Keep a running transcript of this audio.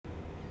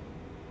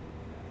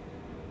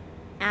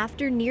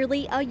After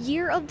nearly a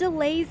year of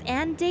delays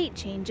and date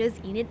changes,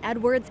 Enid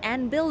Edwards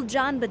and Bill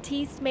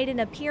John-Baptiste made an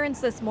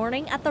appearance this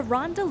morning at the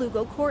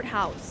Rondelugo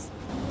courthouse.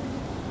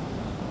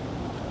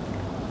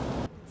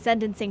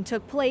 Sentencing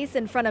took place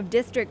in front of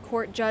District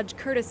Court Judge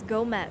Curtis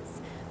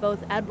Gomez.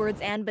 Both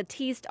Edwards and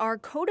Baptiste are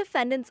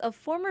co-defendants of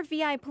former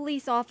V.I.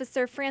 police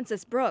officer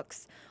Francis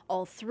Brooks.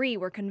 All three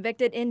were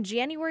convicted in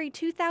January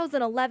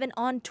 2011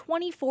 on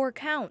 24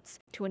 counts,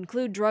 to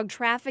include drug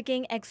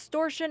trafficking,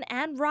 extortion,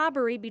 and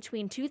robbery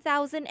between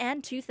 2000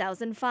 and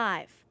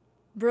 2005.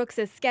 Brooks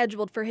is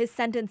scheduled for his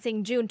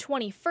sentencing June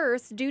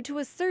 21st due to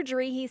a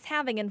surgery he's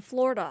having in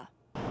Florida.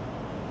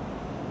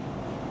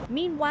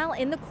 Meanwhile,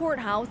 in the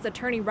courthouse,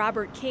 attorney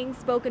Robert King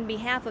spoke on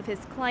behalf of his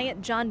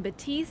client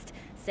John-Baptiste,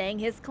 saying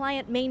his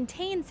client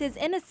maintains his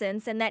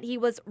innocence and that he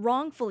was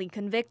wrongfully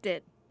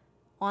convicted.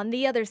 On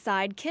the other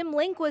side, Kim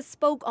Linquist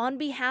spoke on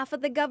behalf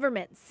of the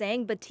government,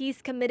 saying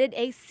Baptiste committed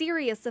a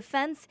serious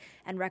offense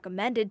and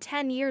recommended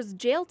 10 years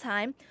jail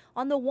time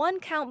on the one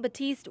count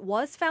Baptiste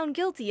was found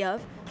guilty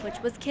of, which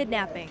was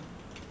kidnapping.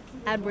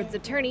 Edwards'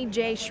 attorney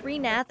Jay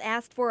Srinath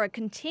asked for a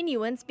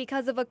continuance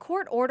because of a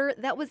court order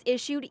that was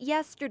issued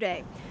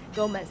yesterday.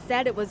 Gomez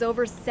said it was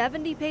over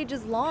 70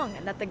 pages long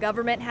and that the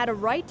government had a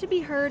right to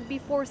be heard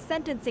before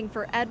sentencing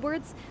for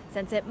Edwards,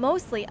 since it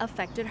mostly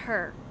affected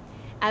her.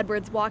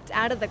 Edwards walked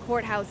out of the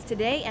courthouse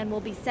today and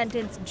will be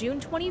sentenced June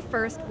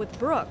 21st with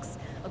Brooks,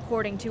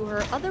 according to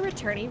her other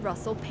attorney,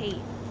 Russell Pate.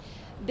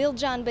 Bill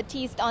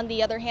John-Baptiste, on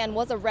the other hand,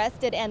 was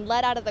arrested and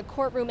led out of the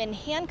courtroom in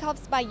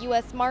handcuffs by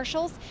U.S.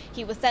 Marshals.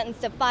 He was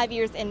sentenced to 5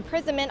 years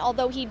imprisonment,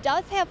 although he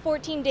does have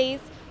 14 days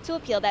to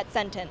appeal that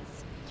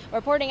sentence.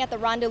 Reporting at the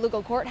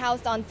Rondelugo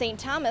Courthouse on St.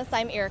 Thomas,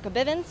 I'm Erica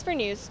Bivens for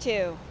News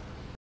 2.